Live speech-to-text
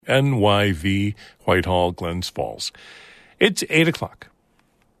NYV, Whitehall, Glens Falls. It's 8 o'clock.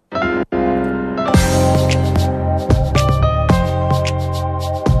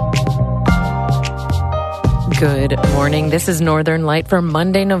 Good morning. This is Northern Light for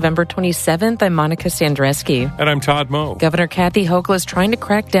Monday, November 27th. I'm Monica Sandreski. And I'm Todd Moe. Governor Kathy Hochul is trying to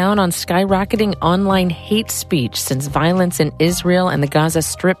crack down on skyrocketing online hate speech since violence in Israel and the Gaza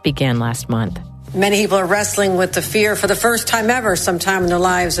Strip began last month. Many people are wrestling with the fear for the first time ever sometime in their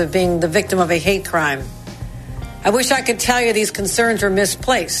lives of being the victim of a hate crime. I wish I could tell you these concerns are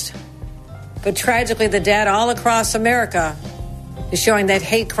misplaced. But tragically, the data all across America is showing that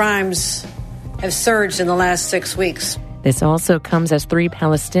hate crimes have surged in the last 6 weeks. This also comes as 3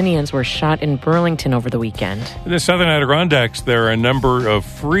 Palestinians were shot in Burlington over the weekend. In the southern Adirondacks, there are a number of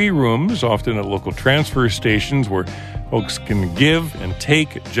free rooms, often at local transfer stations, where folks can give and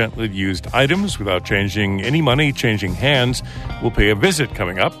take gently used items without changing any money, changing hands. We'll pay a visit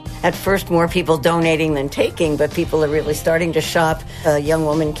coming up. At first, more people donating than taking, but people are really starting to shop. A young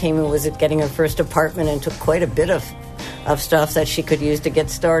woman came and was getting her first apartment and took quite a bit of stuff that she could use to get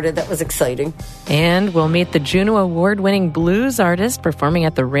started. That was exciting. And we'll meet the Juno Award-winning blues artist performing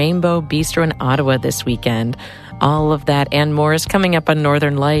at the Rainbow Bistro in Ottawa this weekend. All of that and more is coming up on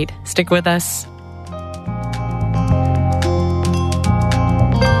Northern Light. Stick with us.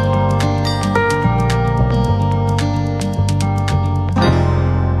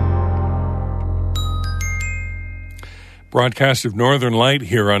 Broadcast of Northern Light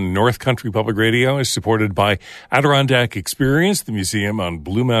here on North Country Public Radio is supported by Adirondack Experience, the museum on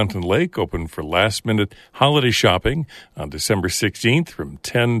Blue Mountain Lake, open for last-minute holiday shopping on December 16th from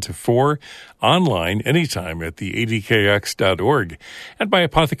 10 to 4, online anytime at the adkx.org. And by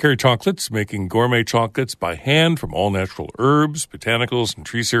Apothecary Chocolates, making gourmet chocolates by hand from all natural herbs, botanicals, and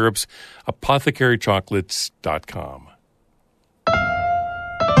tree syrups, apothecarychocolates.com.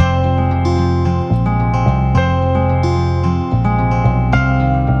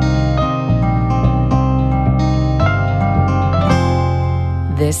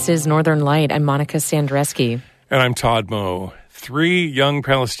 This is Northern Light. I'm Monica Sandreski. And I'm Todd Moe. 3 young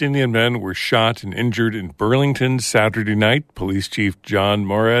Palestinian men were shot and injured in Burlington Saturday night. Police Chief John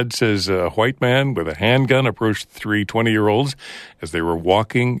Morad says a white man with a handgun approached 3 20-year-olds as they were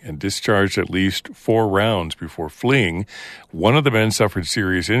walking and discharged at least 4 rounds before fleeing. One of the men suffered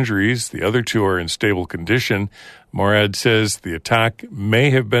serious injuries. The other 2 are in stable condition. Morad says the attack may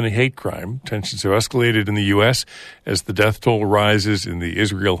have been a hate crime. Tensions have escalated in the U.S. as the death toll rises in the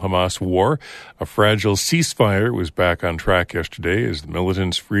Israel-Hamas war. A fragile ceasefire was back on track yesterday as the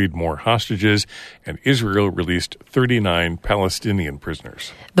militants freed more hostages and Israel released 39 Palestinian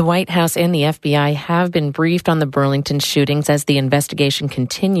prisoners. The White House and the FBI have been briefed on the Burlington shootings as the investigation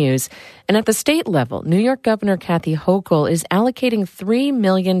continues. And at the state level, New York Governor Kathy Hochul is allocating $3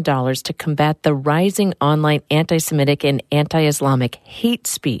 million to combat the rising online anti-Semitic and anti-Islamic hate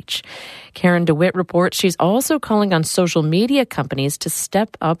speech. Karen DeWitt reports she's also calling on social media companies to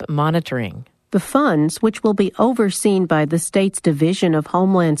step up monitoring. The funds, which will be overseen by the state's Division of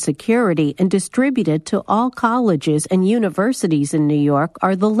Homeland Security and distributed to all colleges and universities in New York,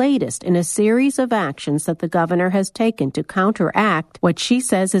 are the latest in a series of actions that the governor has taken to counteract what she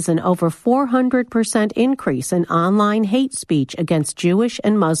says is an over 400% increase in online hate speech against Jewish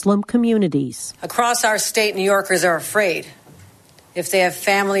and Muslim communities. Across our state, New Yorkers are afraid. If they have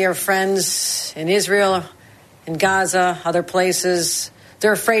family or friends in Israel, in Gaza, other places,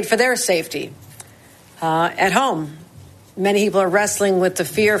 they're afraid for their safety. At home, many people are wrestling with the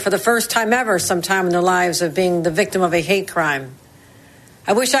fear for the first time ever sometime in their lives of being the victim of a hate crime.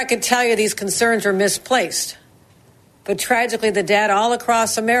 I wish I could tell you these concerns are misplaced. But tragically, the data all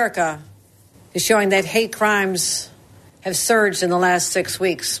across America is showing that hate crimes have surged in the last 6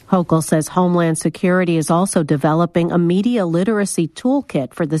 weeks. Hochul says Homeland Security is also developing a media literacy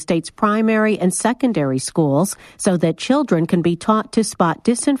toolkit for the state's primary and secondary schools so that children can be taught to spot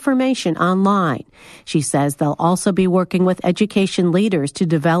disinformation online. She says they'll also be working with education leaders to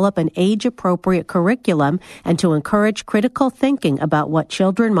develop an age-appropriate curriculum and to encourage critical thinking about what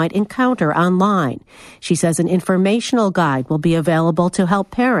children might encounter online. She says an informational guide will be available to help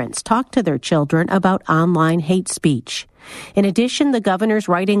parents talk to their children about online hate speech. In addition, the governor's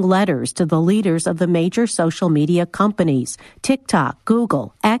writing letters to the leaders of the major social media companies, TikTok,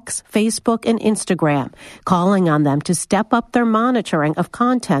 Google, X, Facebook, and Instagram, calling on them to step up their monitoring of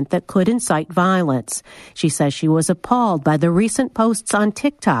content that could incite violence. She says she was appalled by the recent posts on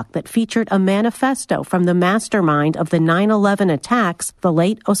TikTok that featured a manifesto from the mastermind of the 9/11 attacks, the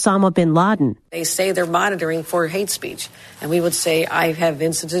late Osama bin Laden. They say they're monitoring for hate speech. And we would say, I have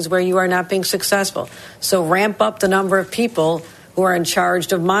instances where you are not being successful. So ramp up the number of people who are in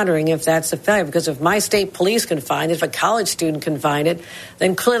charge of monitoring if that's a failure. Because if my state police can find it, if a college student can find it,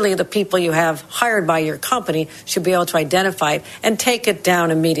 then clearly the people you have hired by your company should be able to identify it and take it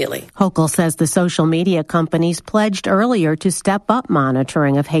down immediately. Hochul says the social media companies pledged earlier to step up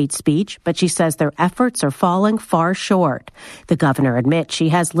monitoring of hate speech, but she says their efforts are falling far short. The governor admits she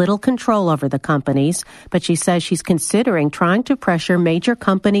has little control over the companies, but she says she's considering trying to pressure major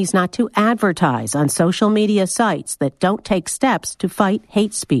companies not to advertise on social media sites that don't take steps to fight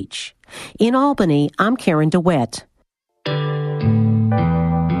hate speech. In Albany, I'm Karen DeWitt.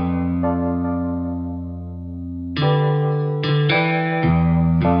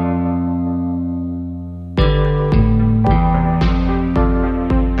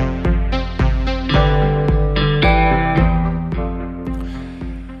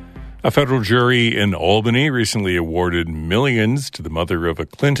 A federal jury in Albany recently awarded millions to the mother of a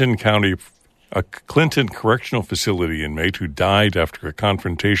Clinton correctional facility inmate who died after a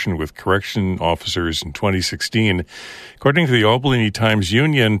confrontation with correction officers in 2016. According to the Albany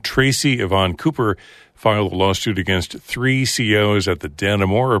Times-Union, Tracy Yvonne Cooper filed a lawsuit against 3 COs at the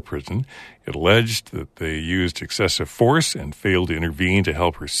Dannemora prison. It alleged that they used excessive force and failed to intervene to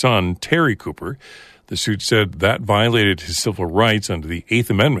help her son, Terry Cooper. The suit said that violated his civil rights under the Eighth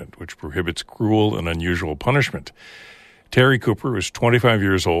Amendment, which prohibits cruel and unusual punishment. Terry Cooper was 25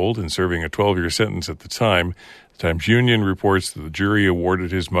 years old and serving a 12-year sentence at the time. The Times-Union reports that the jury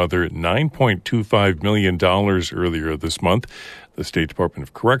awarded his mother $9.25 million earlier this month. The State Department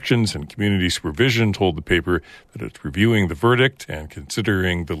of Corrections and Community Supervision told the paper that it's reviewing the verdict and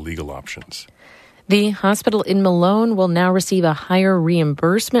considering the legal options. The hospital in Malone will now receive a higher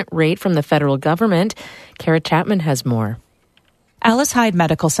reimbursement rate from the federal government. Kara Chapman has more. Alice Hyde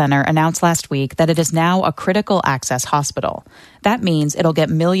Medical Center announced last week that it is now a critical access hospital. That means it'll get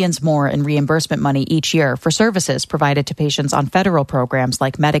millions more in reimbursement money each year for services provided to patients on federal programs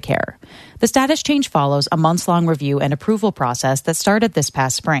like Medicare. The status change follows a months-long review and approval process that started this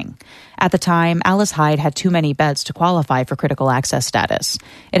past spring. At the time, Alice Hyde had too many beds to qualify for critical access status.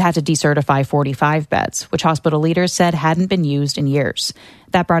 It had to decertify 45 beds, which hospital leaders said hadn't been used in years.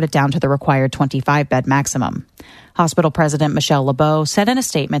 That brought it down to the required 25-bed maximum. Hospital President Michelle LeBeau said in a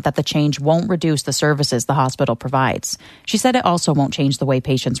statement that the change won't reduce the services the hospital provides. She said it also won't change the way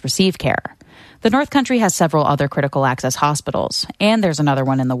patients receive care. The North Country has several other critical access hospitals, and there's another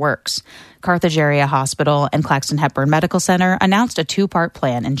one in the works. Carthage Area Hospital and Claxton Hepburn Medical Center announced a 2-part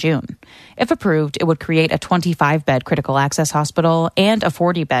plan in June. If approved, it would create a 25-bed critical access hospital and a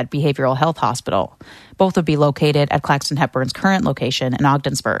 40-bed behavioral health hospital. Both would be located at Claxton Hepburn's current location in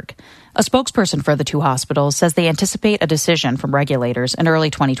Ogdensburg. A spokesperson for the 2 hospitals says they anticipate a decision from regulators in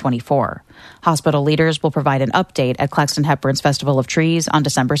early 2024. Hospital leaders will provide an update at Claxton Hepburn's Festival of Trees on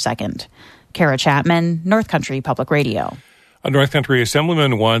December 2nd. Kara Chapman, North Country Public Radio. A North Country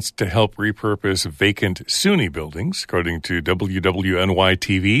assemblyman wants to help repurpose vacant SUNY buildings. According to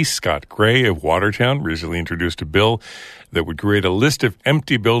WWNY-TV, Scott Gray of Watertown recently introduced a bill that would create a list of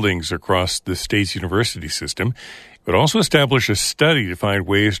empty buildings across the state's university system. It would also establish a study to find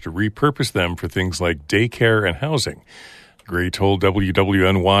ways to repurpose them for things like daycare and housing. Gray told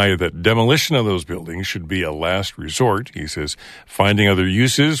WWNY that demolition of those buildings should be a last resort. He says finding other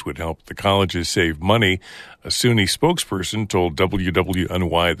uses would help the colleges save money. A SUNY spokesperson told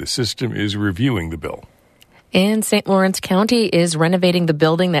WWNY the system is reviewing the bill. And St. Lawrence County is renovating the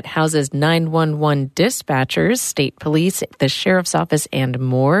building that houses 911 dispatchers, state police, the sheriff's office, and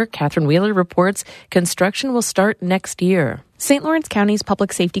more. Catherine Wheeler reports construction will start next year. St. Lawrence County's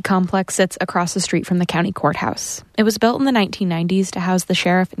public safety complex sits across the street from the county courthouse. It was built in the 1990s to house the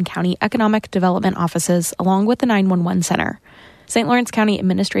sheriff and county economic development offices along with the 911 center. St. Lawrence County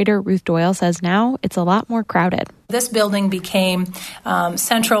Administrator Ruth Doyle says now it's a lot more crowded. This building became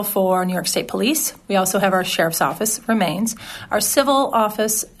central for New York State Police. We also have our sheriff's office, remains. Our civil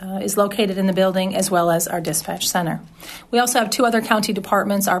office is located in the building, as well as our dispatch center. We also have 2 other county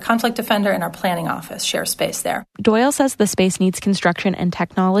departments, our conflict defender and our planning office share space there. Doyle says the space needs construction and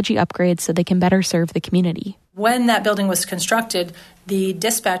technology upgrades so they can better serve the community. When that building was constructed, the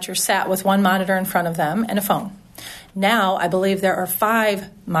dispatcher sat with 1 monitor in front of them and a phone. Now, I believe there are 5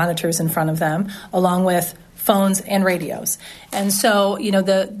 monitors in front of them, along with phones and radios. And so,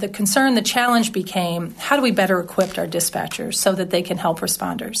 the concern, the challenge became, how do we better equip our dispatchers so that they can help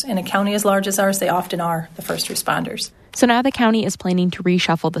responders? In a county as large as ours, they often are the first responders. So now the county is planning to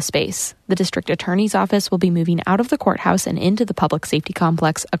reshuffle the space. The district attorney's office will be moving out of the courthouse and into the public safety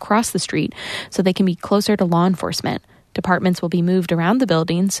complex across the street so they can be closer to law enforcement. Departments will be moved around the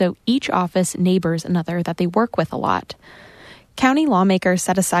building so each office neighbors another that they work with a lot. County lawmakers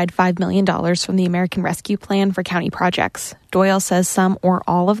set aside $5 million from the American Rescue Plan for county projects. Doyle says some or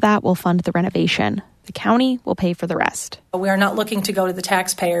all of that will fund the renovation. The county will pay for the rest. We are not looking to go to the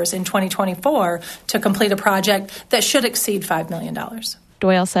taxpayers in 2024 to complete a project that should exceed $5 million.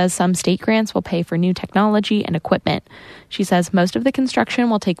 Doyle says some state grants will pay for new technology and equipment. She says most of the construction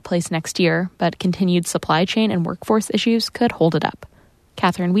will take place next year, but continued supply chain and workforce issues could hold it up.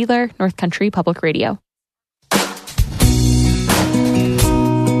 Catherine Wheeler, North Country Public Radio.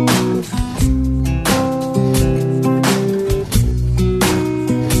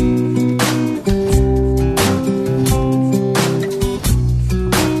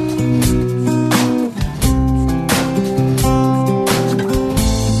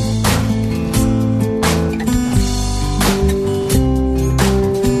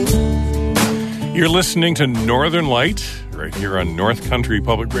 You're listening to Northern Light right here on North Country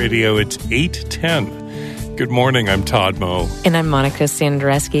Public Radio. It's 8:10. Good morning. I'm Todd Moe. And I'm Monica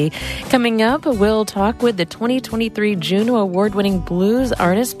Sandreski. Coming up, we'll talk with the 2023 Juno Award-winning blues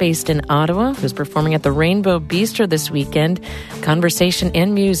artist based in Ottawa, who's performing at the Rainbow Bistro this weekend. Conversation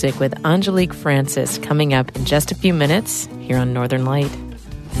and music with Angelique Francis coming up in just a few minutes here on Northern Light.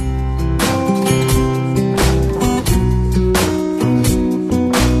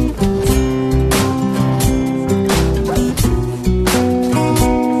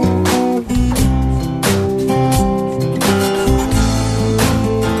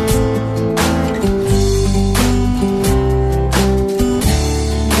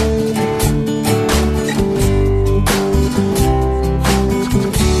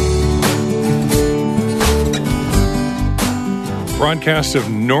 Broadcast of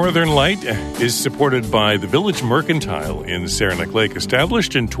Northern Light is supported by the Village Mercantile in Saranac Lake,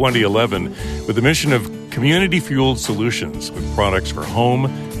 established in 2011 with the mission of community-fueled solutions with products for home,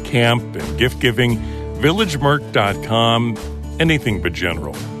 camp, and gift-giving. VillageMerc.com, anything but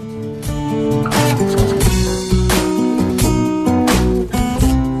general.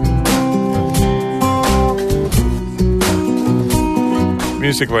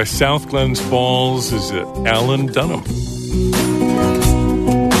 Music by South Glens Falls is Alan Dunham.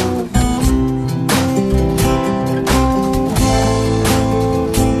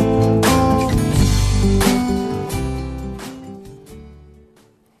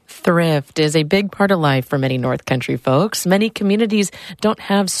 Thrift is a big part of life for many North Country folks. Many communities don't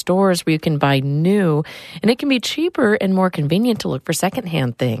have stores where you can buy new, and it can be cheaper and more convenient to look for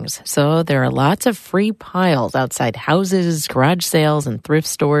secondhand things. So there are lots of free piles outside houses, garage sales, and thrift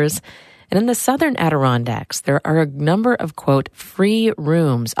stores. And in the southern Adirondacks, there are a number of, quote, free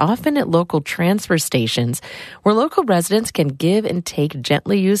rooms, often at local transfer stations, where local residents can give and take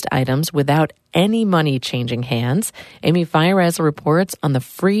gently used items without any money changing hands. Amy Fires reports on the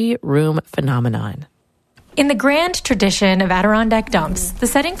free room phenomenon. In the grand tradition of Adirondack dumps, the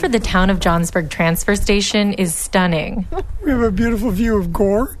setting for the town of Johnsburg transfer station is stunning. We have a beautiful view of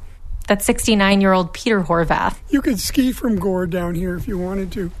Gore. That's 69-year-old Peter Horvath. You could ski from Gore down here if you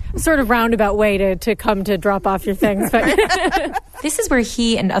wanted to. Sort of roundabout way to come to drop off your things. But This is where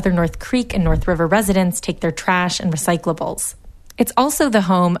he and other North Creek and North River residents take their trash and recyclables. It's also the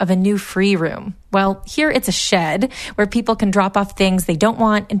home of a new free room. Well, here it's a shed where people can drop off things they don't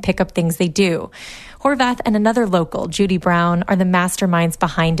want and pick up things they do. Horvath and another local, Judy Brown, are the masterminds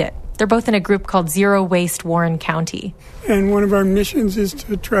behind it. They're both in a group called Zero Waste Warren County. And one of our missions is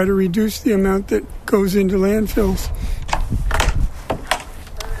to try to reduce the amount that goes into landfills.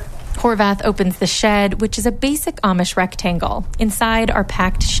 Horvath opens the shed, which is a basic Amish rectangle. Inside are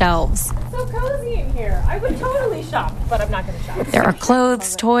packed shelves. so cozy in here. I would totally shop, but I'm not going to shop. There are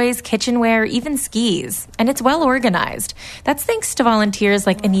clothes, toys, kitchenware, even skis. And it's well organized. That's thanks to volunteers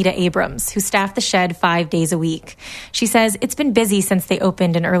like Anita Abrams, who staff the shed 5 days a week. She says it's been busy since they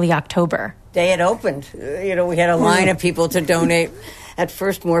opened in early October. Day it opened, we had a line of people to donate. At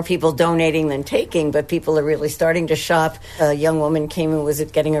first, more people donating than taking, but people are really starting to shop. A young woman came and was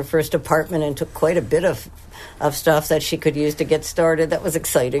getting her first apartment and took quite a bit of stuff that she could use to get started. That was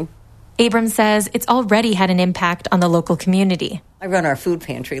exciting. Abrams says it's already had an impact on the local community. I run our food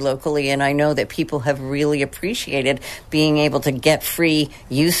pantry locally, and I know that people have really appreciated being able to get free,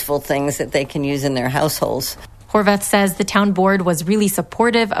 useful things that they can use in their households. Horvath says the town board was really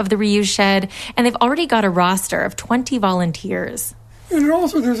supportive of the reuse shed, and they've already got a roster of 20 volunteers. And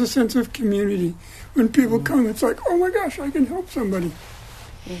also there's a sense of community. When people come, it's like, oh my gosh, I can help somebody.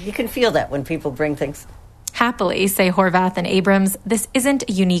 You can feel that when people bring things. Happily, say Horvath and Abrams, this isn't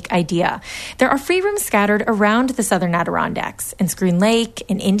a unique idea. There are free rooms scattered around the southern Adirondacks, in Scroon Lake,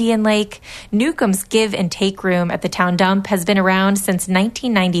 in Indian Lake. Newcomb's Give and Take Room at the town dump has been around since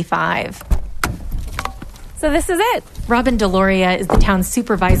 1995. So this is it. Robin Deloria is the town's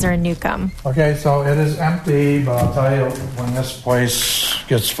supervisor in Newcomb. Okay, so it is empty, but I'll tell you, when this place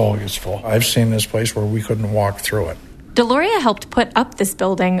gets full, it gets full. I've seen this place where we couldn't walk through it. Deloria helped put up this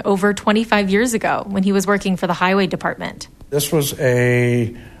building over 25 years ago when he was working for the highway department. This was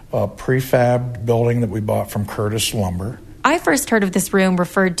a prefab building that we bought from Curtis Lumber. I first heard of this room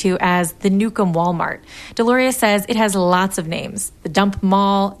referred to as the Newcomb Walmart. Deloria says it has lots of names: the Dump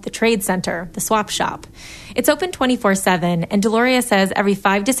Mall, the Trade Center, the Swap Shop. It's open 24/7, and Deloria says every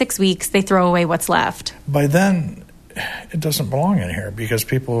 5 to 6 weeks they throw away what's left. By then, it doesn't belong in here because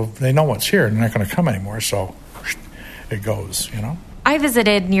people, they know what's here and they're not going to come anymore, so it goes, you know? I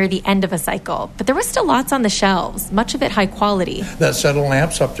visited near the end of a cycle, but there was still lots on the shelves, much of it high quality. That set of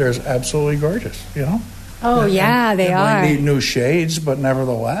lamps up there is absolutely gorgeous, you know? Oh, yeah, they are. They need new shades, but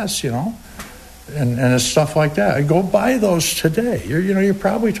nevertheless, you know, and it's stuff like that. Go buy those today. You're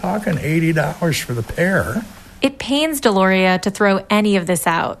probably talking $80 for the pair. It pains Deloria to throw any of this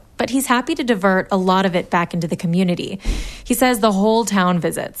out, but he's happy to divert a lot of it back into the community. He says the whole town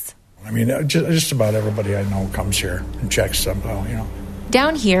visits. I mean, just about everybody I know comes here and checks somehow, you know.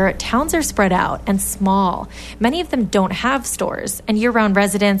 Down here, towns are spread out and small. Many of them don't have stores, and year-round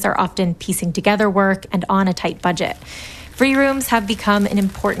residents are often piecing together work and on a tight budget. Free rooms have become an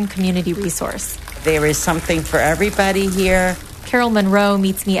important community resource. There is something for everybody here. Carol Monroe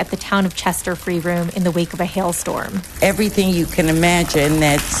meets me at the Town of Chester Free Room in the wake of a hailstorm. Everything you can imagine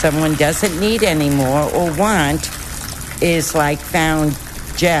that someone doesn't need anymore or want is like found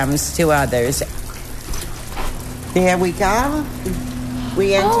gems to others. There we go.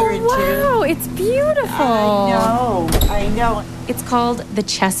 We enter into... Wow, it's beautiful. I know. It's called the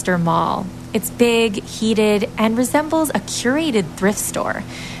Chester Mall. It's big, heated, and resembles a curated thrift store.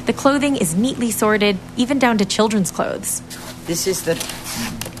 The clothing is neatly sorted, even down to children's clothes. This is the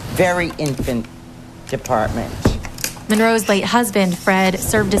very infant department. Monroe's late husband, Fred,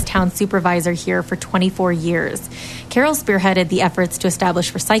 served as town supervisor here for 24 years. Carol spearheaded the efforts to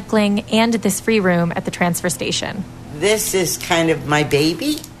establish recycling and this free room at the transfer station. This is kind of my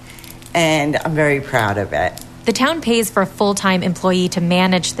baby, and I'm very proud of it. The town pays for a full-time employee to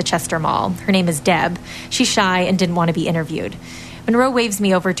manage the Chester Mall. Her name is Deb. She's shy and didn't want to be interviewed. Monroe waves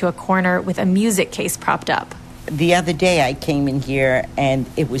me over to a corner with a music case propped up. The other day I came in here, and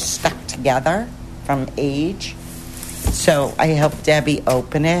it was stuck together from age. So I helped Debbie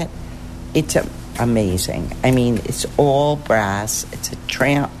open it. It's amazing. I mean, it's all brass. It's a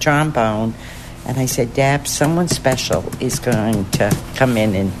trombone. And I said, Deb, someone special is going to come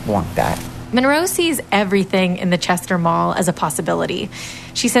in and want that. Monroe sees everything in the Chester Mall as a possibility.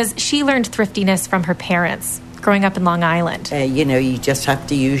 She says she learned thriftiness from her parents growing up in Long Island. You just have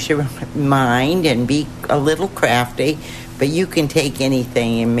to use your mind and be a little crafty, but you can take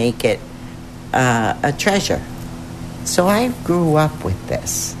anything and make it a treasure. So I grew up with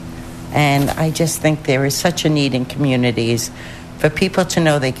this, and I just think there is such a need in communities for people to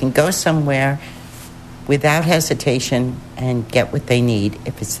know they can go somewhere without hesitation and get what they need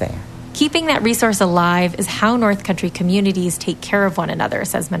if it's there. Keeping that resource alive is how North Country communities take care of one another,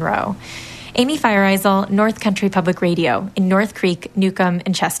 says Monroe. Amy Feiereisel, North Country Public Radio in North Creek, Newcomb,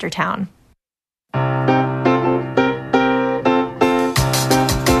 and Chestertown.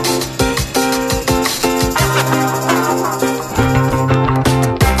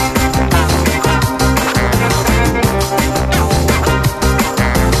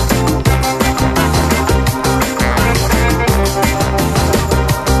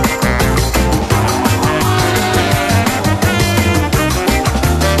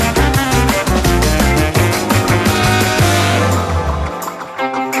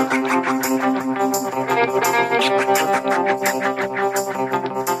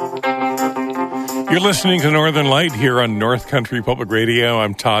 You're listening to Northern Light here on North Country Public Radio.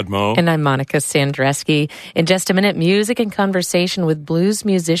 I'm Todd Moe. And I'm Monica Sandreski. In just a minute, music and conversation with blues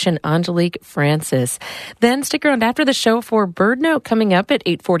musician Angelique Francis. Then stick around after the show for Bird Note coming up at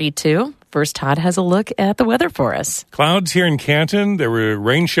 8:42. First, Todd has a look at the weather for us. Clouds here in Canton. There were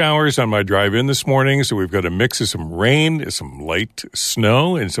rain showers on my drive in this morning, so we've got a mix of some rain, some light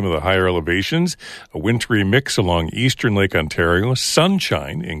snow in some of the higher elevations, a wintry mix along eastern Lake Ontario,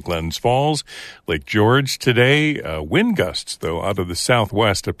 sunshine in Glens Falls, Lake George today. Wind gusts, though, out of the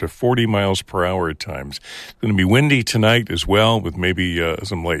southwest up to 40 miles per hour at times. It's going to be windy tonight as well, with maybe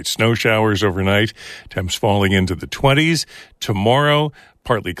some light snow showers overnight, temps falling into the 20s. Tomorrow,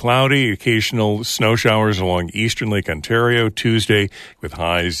 partly cloudy, occasional snow showers along eastern Lake Ontario. Tuesday with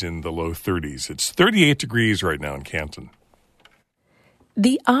highs in the low 30s. It's 38 degrees right now in Canton.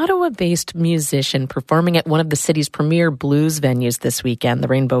 The Ottawa-based musician performing at one of the city's premier blues venues this weekend, the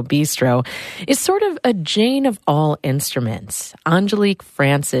Rainbow Bistro, is sort of a Jane of all instruments. Angelique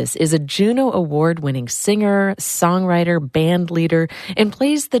Francis is a Juno Award-winning singer, songwriter, band leader, and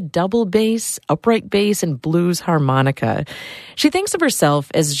plays the double bass, upright bass, and blues harmonica. She thinks of herself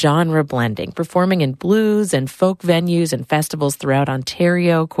as genre blending, performing in blues and folk venues and festivals throughout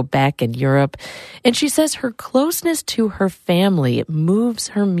Ontario, Quebec, and Europe. And she says her closeness to her family moves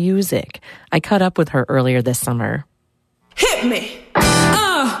her music. I caught up with her earlier this summer. Hit me!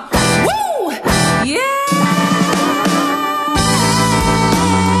 Woo! Yeah!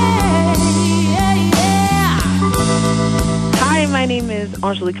 Hi, my name is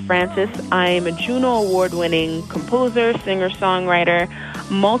Angelique Francis. I'm a Juno Award-winning composer, singer-songwriter,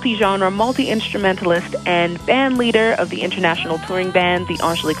 multi-genre, multi-instrumentalist, and band leader of the international touring band, the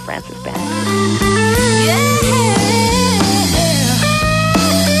Angelique Francis Band.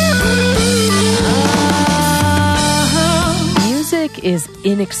 Music is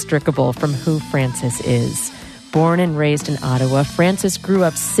inextricable from who Francis is. Born and raised in Ottawa, Francis grew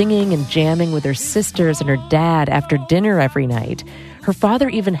up singing and jamming with her sisters and her dad after dinner every night. Her father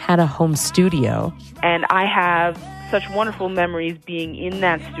even had a home studio. And I have such wonderful memories being in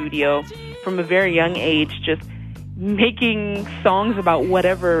that studio from a very young age, just making songs about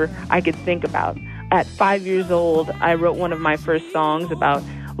whatever I could think about. At 5 years old, I wrote one of my first songs about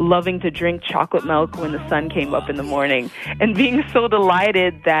loving to drink chocolate milk when the sun came up in the morning, and being so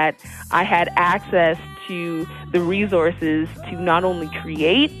delighted that I had access to the resources to not only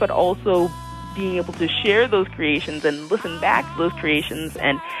create, but also being able to share those creations and listen back to those creations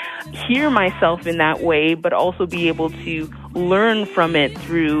and hear myself in that way, but also be able to learn from it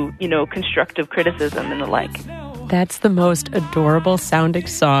through, constructive criticism and the like. That's the most adorable sounding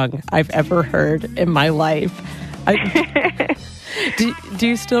song I've ever heard in my life. Do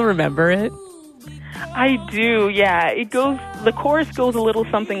you still remember it? I do, yeah. The chorus goes a little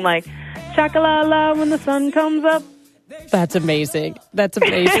something like, "Chakalala when the sun comes up." That's amazing. That's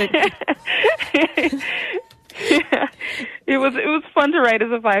amazing. Yeah. It was fun to write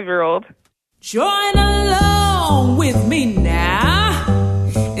as a 5-year-old. Join along with me now,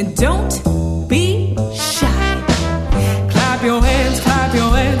 and don't be shy. Clap your hands, clap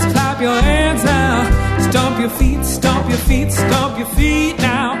your hands, clap your hands now. Stomp your feet, stomp your feet, stomp your feet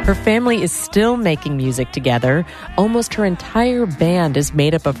now. Her family is still making music together. Almost her entire band is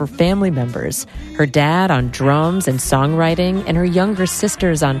made up of her family members. Her dad on drums and songwriting, and her younger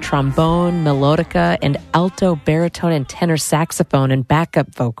sisters on trombone, melodica, and alto, baritone, and tenor saxophone and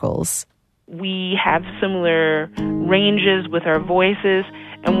backup vocals. We have similar ranges with our voices,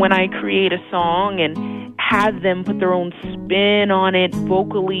 and when I create a song and have them put their own spin on it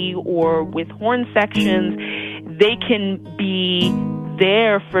vocally or with horn sections, they can be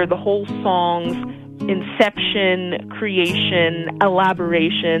there for the whole song's inception, creation,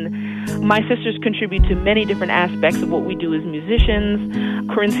 elaboration. My sisters contribute to many different aspects of what we do as musicians.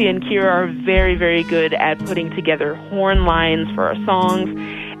 Corinthia and Kira are very, very good at putting together horn lines for our songs.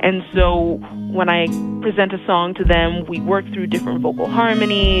 And so when I present a song to them, we work through different vocal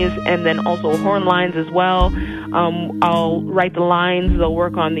harmonies and then also horn lines as well. I'll write the lines, they'll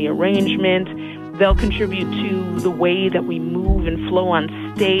work on the arrangement. They'll contribute to the way that we move and flow on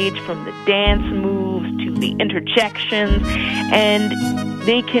stage, from the dance moves to the interjections. And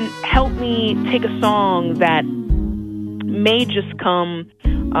they can help me take a song that may just come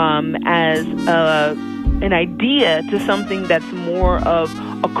as an idea to something that's more of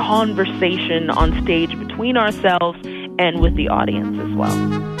a conversation on stage between ourselves and with the audience as well.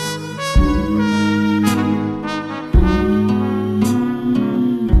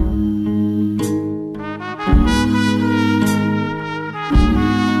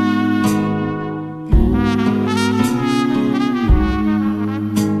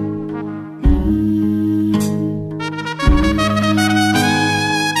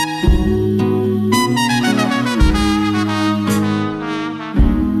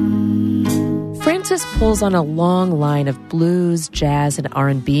 Francis pulls on a long line of blues, jazz, and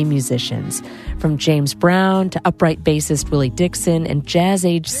R&B musicians, from James Brown to upright bassist Willie Dixon and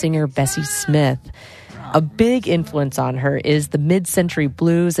jazz-age singer Bessie Smith. A big influence on her is the mid-century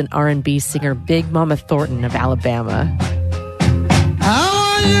blues and R&B singer Big Mama Thornton of Alabama.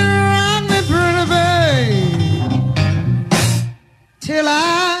 How you run me, pretty babe, till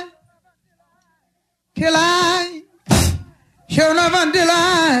I, sure enough until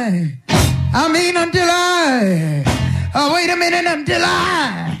wait a minute until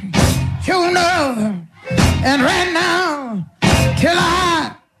I, sure enough, and right now, till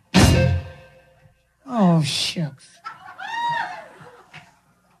I, oh shucks.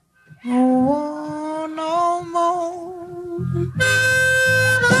 She's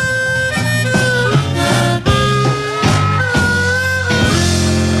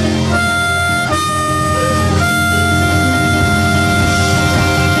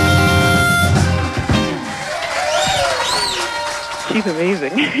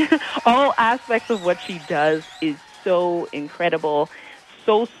amazing. All aspects of what she does is so incredible,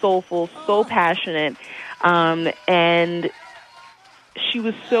 so soulful, so passionate, and she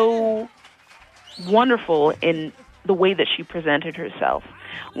was so wonderful in the way that she presented herself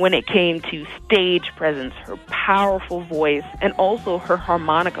when it came to stage presence, her powerful voice, and also her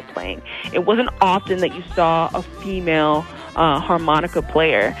harmonica playing. It wasn't often that you saw a female harmonica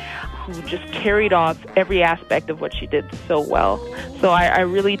player who just carried off every aspect of what she did so well. So I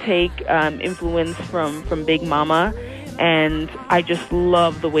really take influence from Big Mama, and I just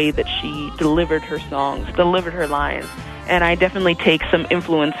love the way that she delivered her songs, delivered her lines, and I definitely take some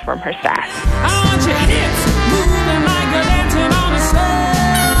influence from her sass. I want your hips moving like you're dancing on a straight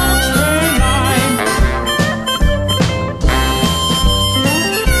line.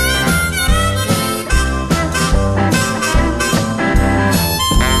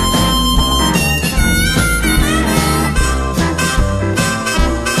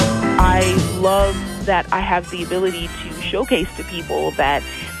 I love that I have the ability to showcase to people that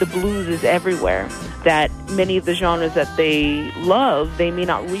the blues is everywhere, that many of the genres that they love, they may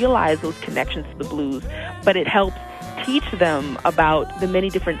not realize those connections to the blues, but it helps teach them about the many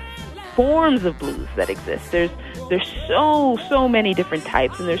different forms of blues that exist. There's so many different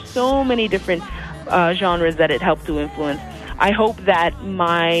types, and there's so many different genres that it helps to influence. I hope that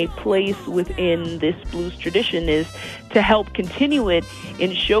my place within this blues tradition is to help continue it in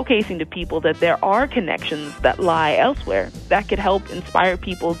showcasing to people that there are connections that lie elsewhere that could help inspire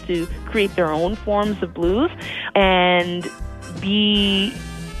people to create their own forms of blues and be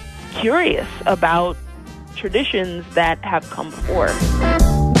curious about traditions that have come before.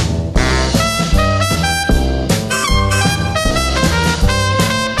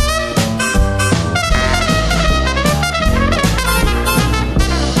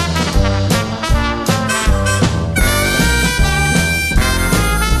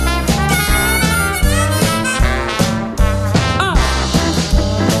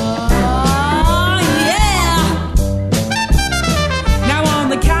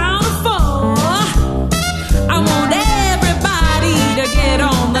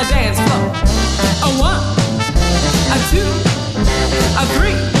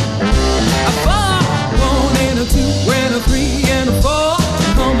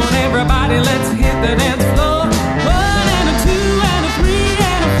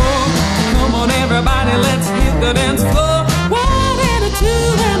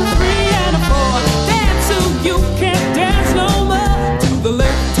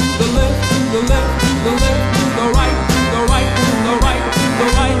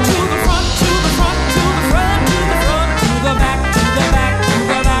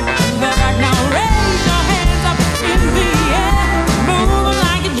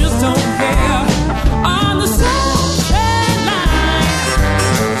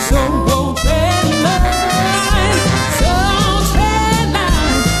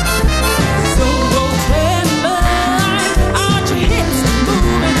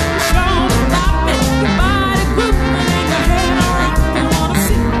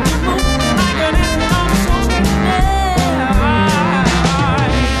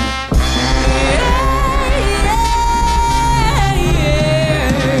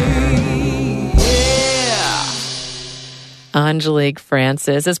 Angelique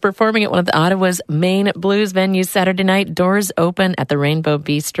Francis is performing at one of Ottawa's main blues venues Saturday night. Doors open at the Rainbow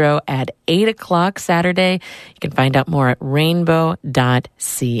Bistro at 8 o'clock Saturday. You can find out more at rainbow.ca.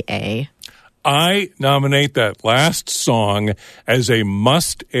 I nominate that last song as a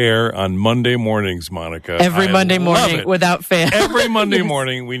must-air on Monday mornings, Monica. Every Monday morning without fail. Every Monday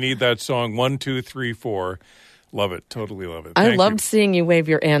morning, we need that song. 1, 2, 3, 4. Love it. Totally love it. I loved seeing you wave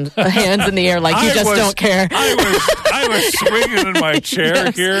your hands in the air like you just don't care. I was swinging in my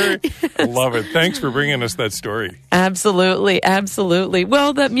chair here. I love it. Thanks for bringing us that story. Absolutely. Absolutely.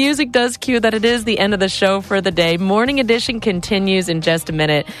 Well, that music does cue that it is the end of the show for the day. Morning Edition continues in just a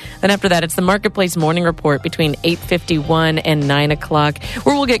minute. Then after that, it's the Marketplace Morning Report between 8:51 and 9 o'clock,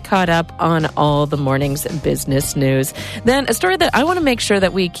 where we'll get caught up on all the morning's business news. Then a story that I want to make sure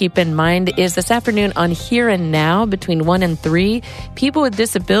that we keep in mind is this afternoon on Here and Now. Between 1 and 3, people with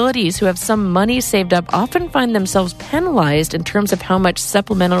disabilities who have some money saved up often find themselves penalized in terms of how much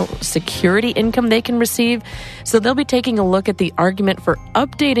supplemental security income they can receive. So they'll be taking a look at the argument for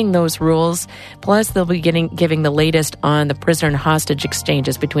updating those rules. Plus, they'll be giving the latest on the prisoner and hostage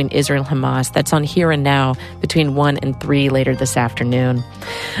exchanges between Israel and Hamas. That's on Here and Now between 1 and 3 later this afternoon.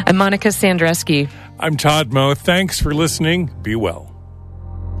 I'm Monica Sandreski. I'm Todd Moe. Thanks for listening. Be well.